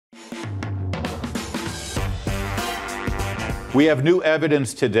We have new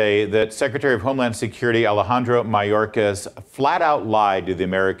evidence today that Secretary of Homeland Security Alejandro Mayorkas flat out lied to the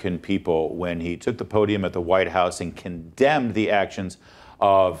American people when he took the podium at the White House and condemned the actions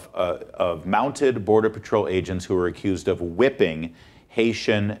of mounted Border Patrol agents who were accused of whipping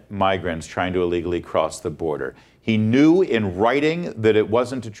Haitian migrants trying to illegally cross the border. He knew in writing that it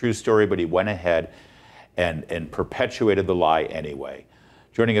wasn't a true story, but he went ahead and perpetuated the lie anyway.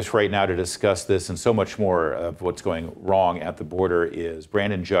 Joining us right now to discuss this and so much more of what's going wrong at the border is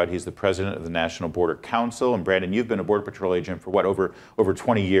Brandon Judd. He's the president of the National Border Council. And Brandon, you've been a Border Patrol agent for what, over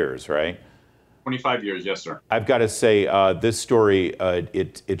 20 years, right? 25 years, yes, sir. I've got to say, this story,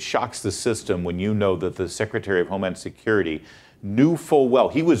 it shocks the system when you know that the Secretary of Homeland Security knew full well.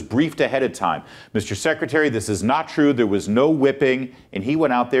 He was briefed ahead of time. Mr. Secretary, this is not true. There was no whipping. And he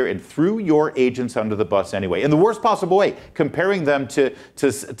went out there and threw your agents under the bus anyway, in the worst possible way, comparing them to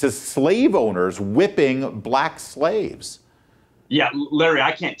slave owners whipping black slaves. Yeah, Larry,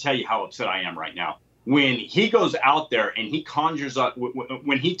 I can't tell you how upset I am right now. When he goes out there and he conjures up,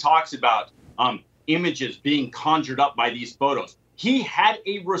 when he talks about images being conjured up by these photos, he had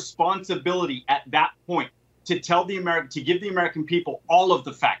a responsibility at that point to tell to give the American people all of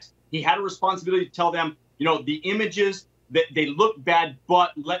the facts. He had a responsibility to tell them, you know, the images, that they look bad,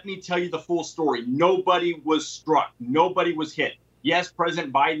 but let me tell you the full story. Nobody was struck. Nobody was hit. Yes,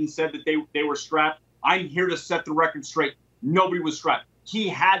 President Biden said that they were strapped. I'm here to set the record straight. Nobody was strapped. He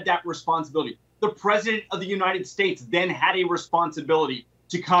had that responsibility. The President of the United States then had a responsibility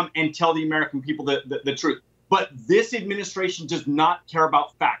to come and tell the American people the truth. But this administration does not care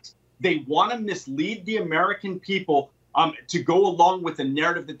about facts. They want to mislead the American people to go along with the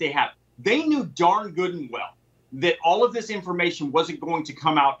narrative that they have. They knew darn good and well that all of this information wasn't going to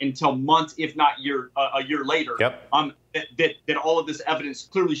come out until months, if not a year later. Yep. That all of this evidence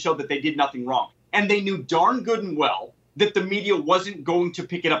clearly showed that they did nothing wrong. And they knew darn good and well that the media wasn't going to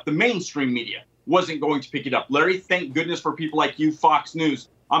pick it up. The mainstream media wasn't going to pick it up. Larry, thank goodness for people like you, Fox News,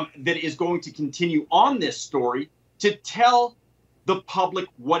 that is going to continue on this story to tell the public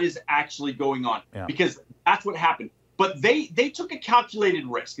what is actually going on, because that's what happened. But they took a calculated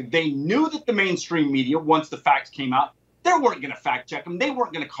risk. They knew that the mainstream media, once the facts came out, they weren't going to fact check them. They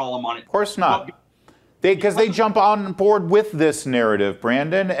weren't going to call them on it. Of course not. Because they jump on board with this narrative,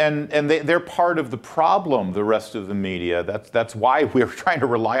 Brandon, and they're part of the problem, the rest of the media. That's why we're trying to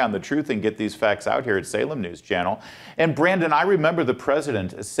rely on the truth and get these facts out here at Salem News Channel. And Brandon, I remember the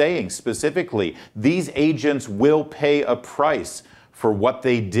president saying specifically, these agents will pay a price for what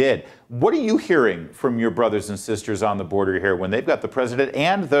they did. What are you hearing from your brothers and sisters on the border here when they've got the president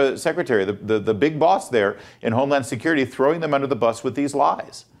and the secretary, the big boss there in Homeland Security, throwing them under the bus with these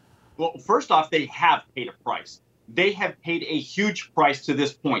lies? Well, first off, they have paid a price. They have paid a huge price to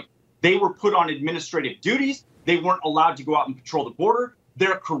this point. They were put on administrative duties. They weren't allowed to go out and patrol the border.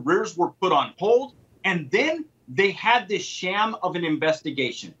 Their careers were put on hold. And then they had this sham of an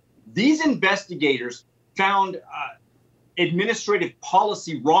investigation. These investigators found administrative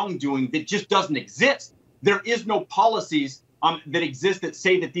policy wrongdoing that just doesn't exist. There is no policies that exist that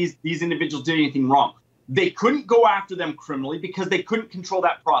say that these individuals did anything wrong. They couldn't go after them criminally because they couldn't control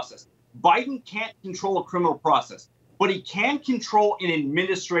that process. Biden can't control a criminal process, but he can control an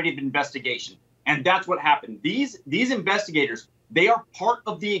administrative investigation. And that's what happened. These investigators, they are part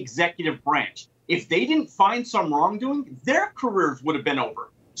of the executive branch. If they didn't find some wrongdoing, their careers would have been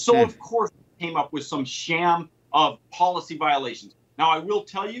over. So, of course, they came up with some sham of policy violations. Now, I will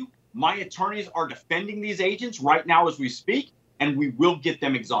tell you, my attorneys are defending these agents right now as we speak, and we will get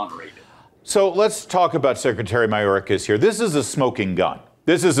them exonerated. So let's talk about Secretary Mayorkas here. This is a smoking gun.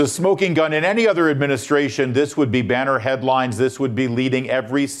 This is a smoking gun. In any other administration, this would be banner headlines. This would be leading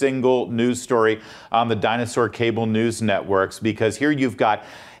every single news story on the dinosaur cable news networks, because here you've got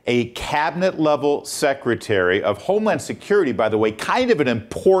a cabinet-level secretary of Homeland Security, by the way, kind of an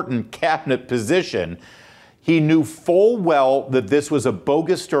important cabinet position. He knew full well that this was a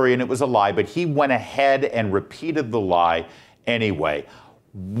bogus story and it was a lie, but he went ahead and repeated the lie anyway.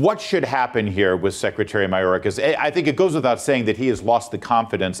 What should happen here with Secretary Mayorkas? I think it goes without saying that he has lost the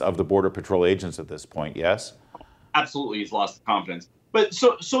confidence of the Border Patrol agents at this point, yes? Absolutely, he's lost the confidence. But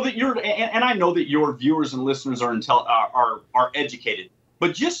so that and I know that your viewers and listeners are educated,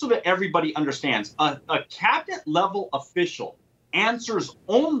 but just so that everybody understands, a cabinet-level official answers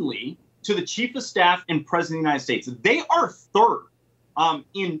only to the Chief of Staff and President of the United States. They are third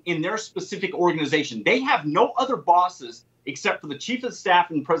in their specific organization. They have no other bosses except for the Chief of Staff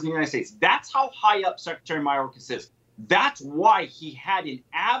and President of the United States. That's how high up Secretary Mayorkas is. That's why he had an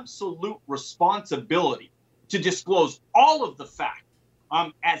absolute responsibility to disclose all of the facts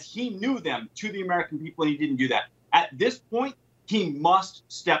as he knew them to the American people, and he didn't do that. At this point, he must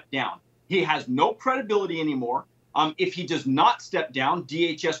step down. He has no credibility anymore. If he does not step down,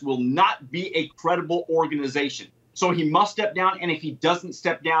 DHS will not be a credible organization. So he must step down. And if he doesn't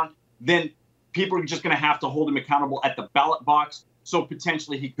step down, then people are just going to have to hold him accountable at the ballot box. So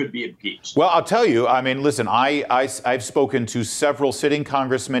potentially he could be impeached. Well, I'll tell you, I mean, listen, I've spoken to several sitting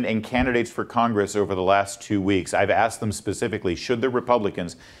congressmen and candidates for Congress over the last 2 weeks. I've asked them specifically, should the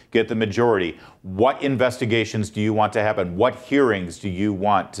Republicans get the majority, what investigations do you want to happen? What hearings do you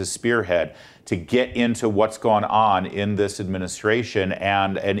want to spearhead to get into what's going on in this administration?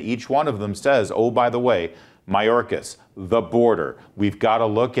 And each one of them says, oh, by the way, Mayorkas, the border, we've got to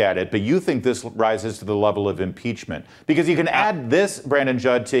look at it. But you think this rises to the level of impeachment? Because you can add this, Brandon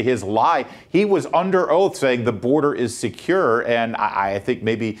Judd, to his lie. He was under oath saying the border is secure. And I think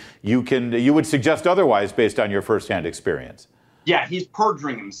maybe you would suggest otherwise based on your firsthand experience. Yeah, he's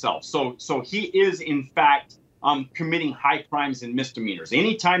perjuring himself. So he is, in fact, committing high crimes and misdemeanors.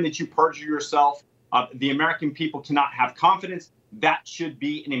 Anytime that you perjure yourself, the American people cannot have confidence. That should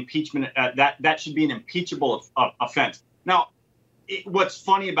be an impeachment. That should be an impeachable offense. Now, what's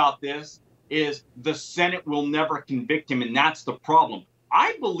funny about this is the Senate will never convict him, and that's the problem.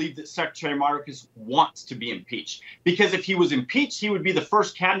 I believe that Secretary Mayorkas wants to be impeached, because if he was impeached, he would be the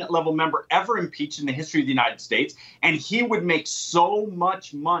first cabinet level member ever impeached in the history of the United States, and he would make so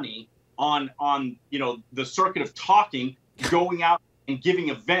much money on the circuit of talking, going out and giving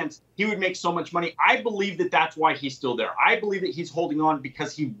events. He would make so much money. I believe that that's why he's still there. I believe that he's holding on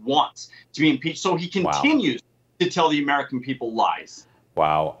because he wants to be impeached. So he continues to tell the American people lies.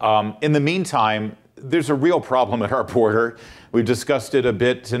 Wow. In the meantime, there's a real problem at our border. We've discussed it a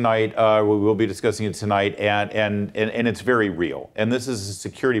bit tonight. We will be discussing it tonight, and it's very real. And this is a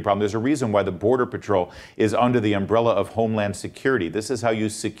security problem. There's a reason why the Border Patrol is under the umbrella of Homeland Security. This is how you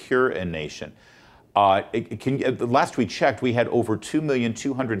secure a nation. Last we checked, we had over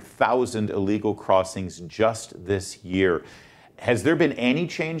 2,200,000 illegal crossings just this year. Has there been any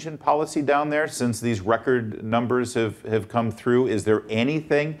change in policy down there since these record numbers have come through? Is there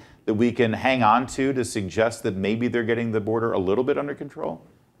anything that we can hang on to suggest that maybe they're getting the border a little bit under control?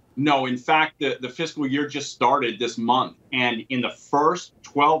 No, in fact, the fiscal year just started this month. And in the first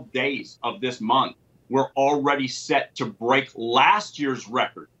 12 days of this month, we're already set to break last year's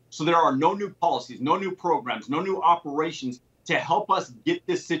record. So there are no new policies, no new programs, no new operations to help us get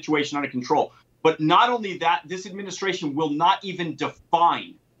this situation under control. But not only that, this administration will not even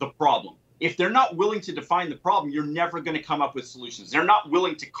define the problem. If they're not willing to define the problem, you're never going to come up with solutions. They're not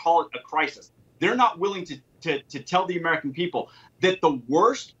willing to call it a crisis. They're not willing to tell the American people that the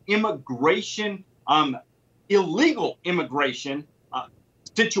worst immigration, illegal immigration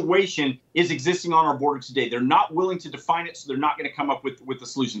situation is existing on our border today. They're not willing to define it, so they're not going to come up with the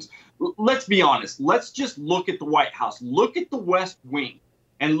solutions. Let's be honest. Let's just look at the White House. Look at the West Wing,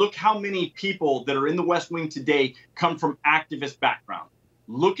 and look how many people that are in the West Wing today come from activist background.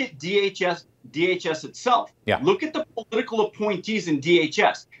 Look at DHS itself. Yeah. Look at the political appointees in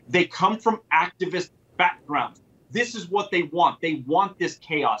DHS. They come from activist backgrounds. This is what they want. They want this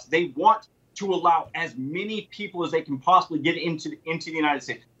chaos. They want to allow as many people as they can possibly get into the United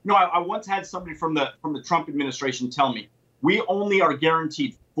States. You know, I once had somebody from the Trump administration tell me, we only are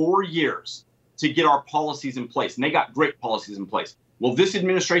guaranteed 4 years to get our policies in place. And they got great policies in place. Well, this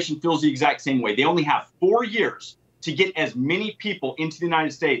administration feels the exact same way. They only have 4 years to get as many people into the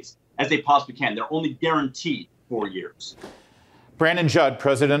United States as they possibly can. They're only guaranteed 4 years. Brandon Judd,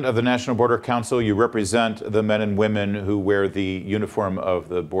 president of the National Border Council, you represent the men and women who wear the uniform of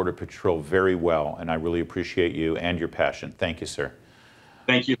the Border Patrol very well, and I really appreciate you and your passion. Thank you, sir.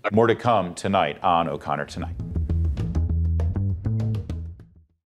 Thank you. More to come tonight on O'Connor Tonight.